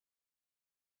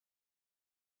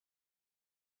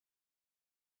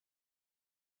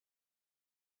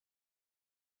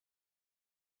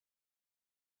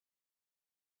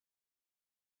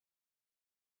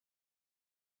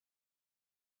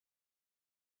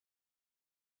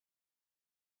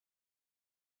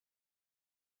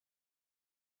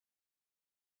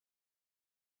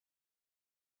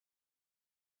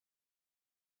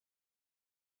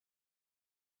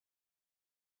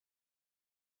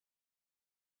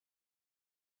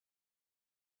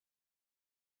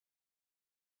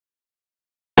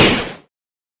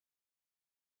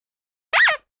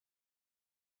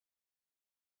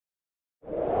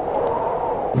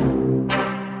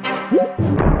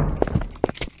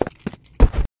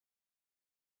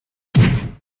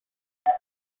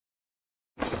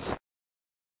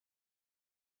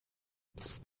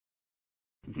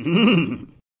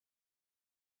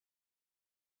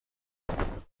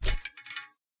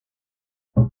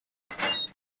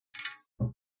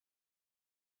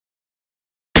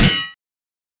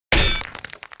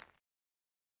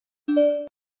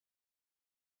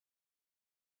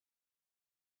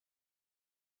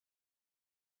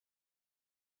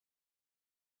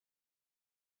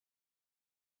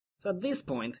So at this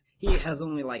point, he has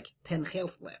only like 10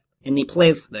 health left. And he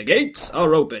plays, "The gates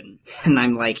are open." And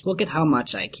I'm like, look at how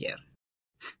much I care.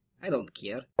 I don't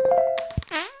care.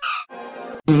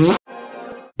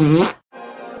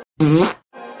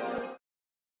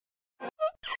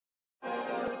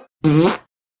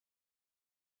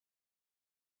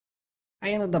 I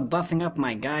ended up buffing up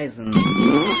my guys and...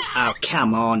 Oh,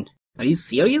 come on. Are you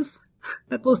serious?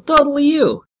 That was totally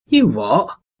you. You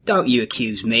what? Don't you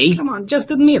accuse me. Come on, just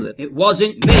admit it. It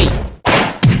wasn't me.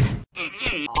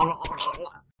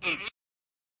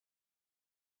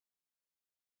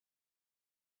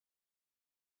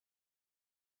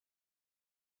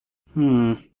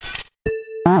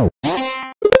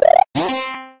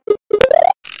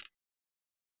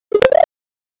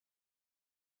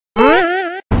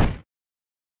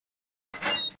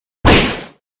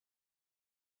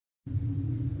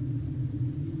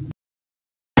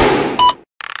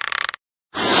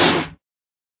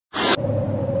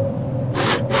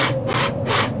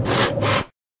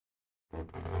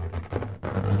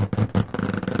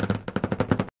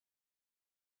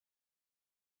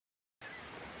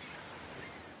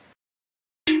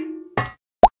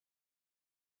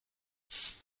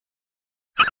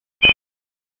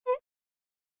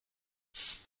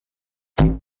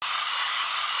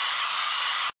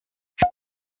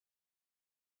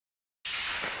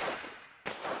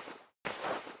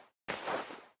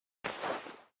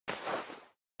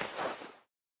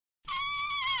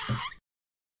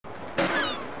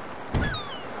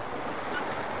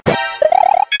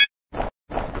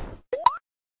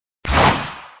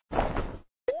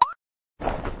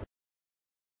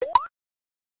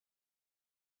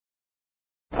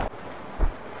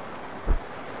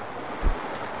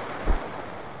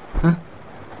 Huh?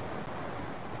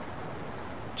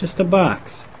 Just a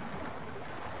box.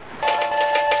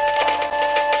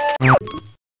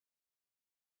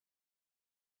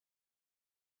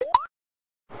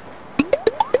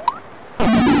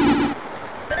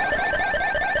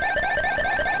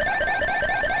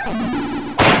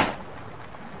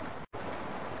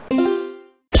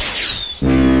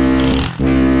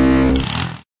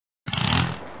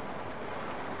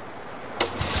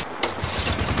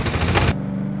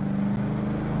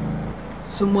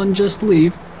 Someone just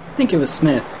leave? I think it was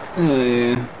Smith. Oh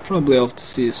yeah, probably off to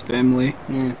see his family.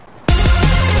 Yeah.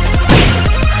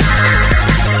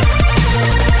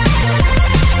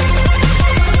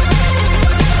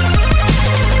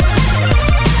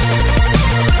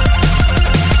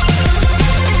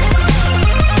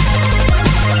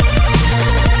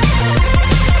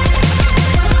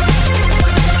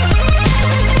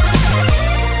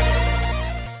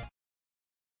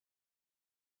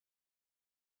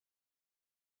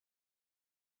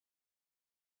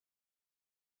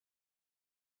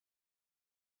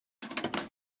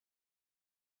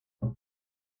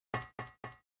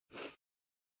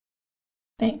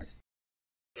 Thanks.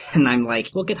 And I'm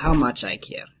like, look at how much I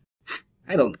care.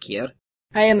 I don't care.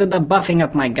 I ended up buffing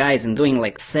up my guys and doing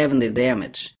like 70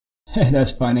 damage.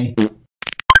 That's funny.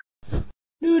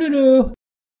 Doo-doo-doo.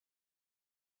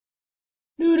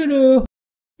 Doo-doo-doo.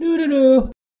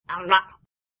 Doo-doo-doo.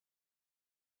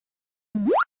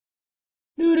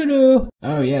 Doo-doo-doo.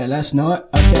 Oh yeah, last night.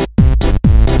 Okay.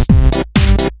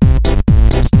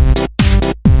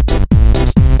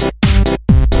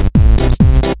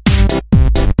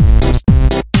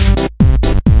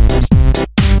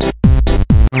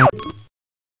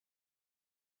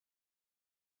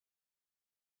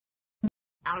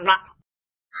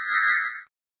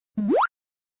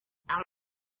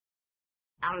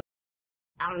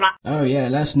 Oh yeah,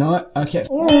 last night. Okay.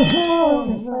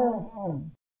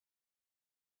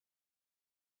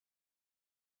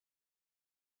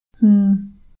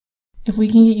 If we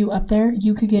can get you up there,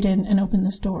 you could get in and open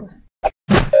this door.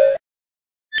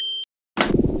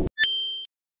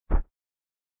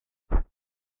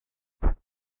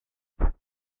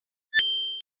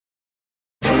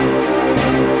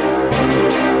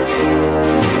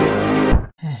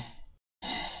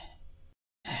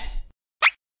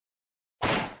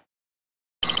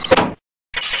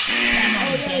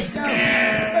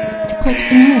 Quick,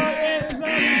 in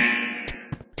here.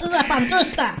 on,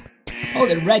 Trista! Hold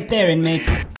it right there,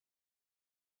 inmates.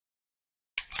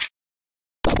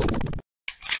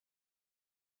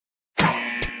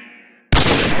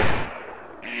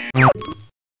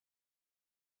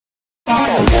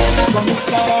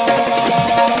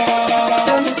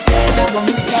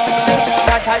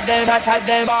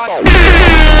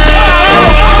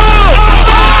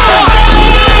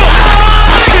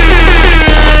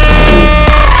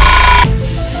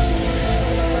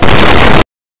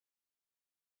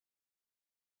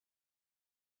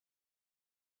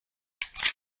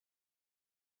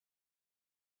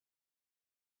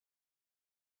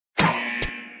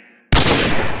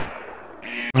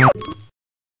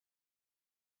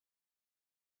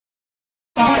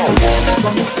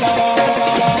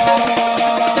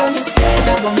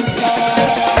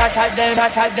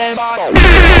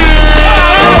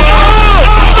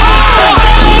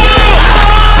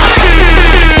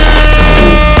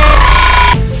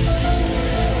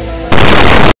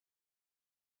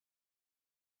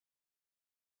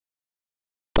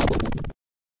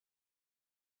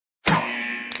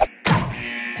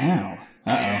 Ow.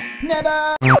 Uh-oh.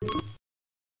 Never!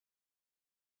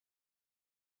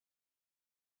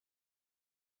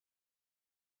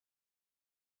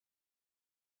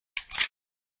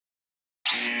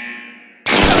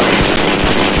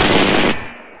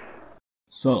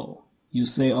 So, you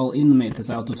say all inmate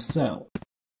is out of cell?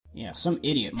 Yeah, some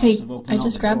idiot must Hey, have opened I all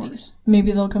just the grabbed doors. these.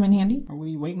 Maybe they'll come in handy? Are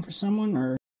we waiting for someone,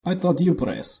 or...? I thought you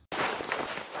press.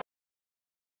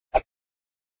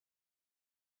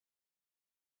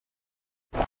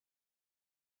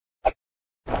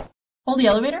 Hold the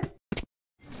elevator?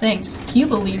 Thanks. Can you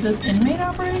believe this inmate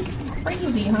outbreak?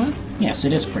 Crazy, huh? Yes,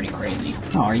 it is pretty crazy.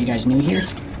 Oh, are you guys new here?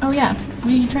 Oh yeah,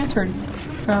 we transferred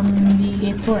from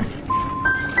the 8th floor.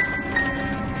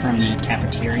 From the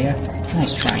cafeteria?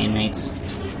 Nice try, inmates.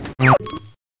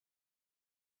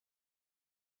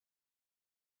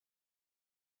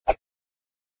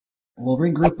 We'll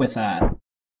regroup with,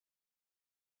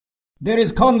 There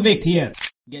is convict here.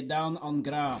 Get down on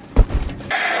ground.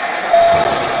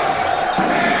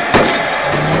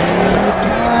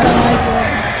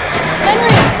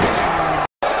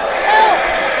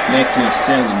 Back to your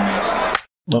cell, inmate.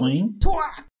 Boing.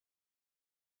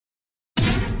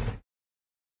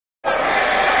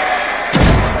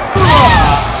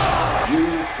 You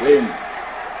win.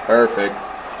 Perfect.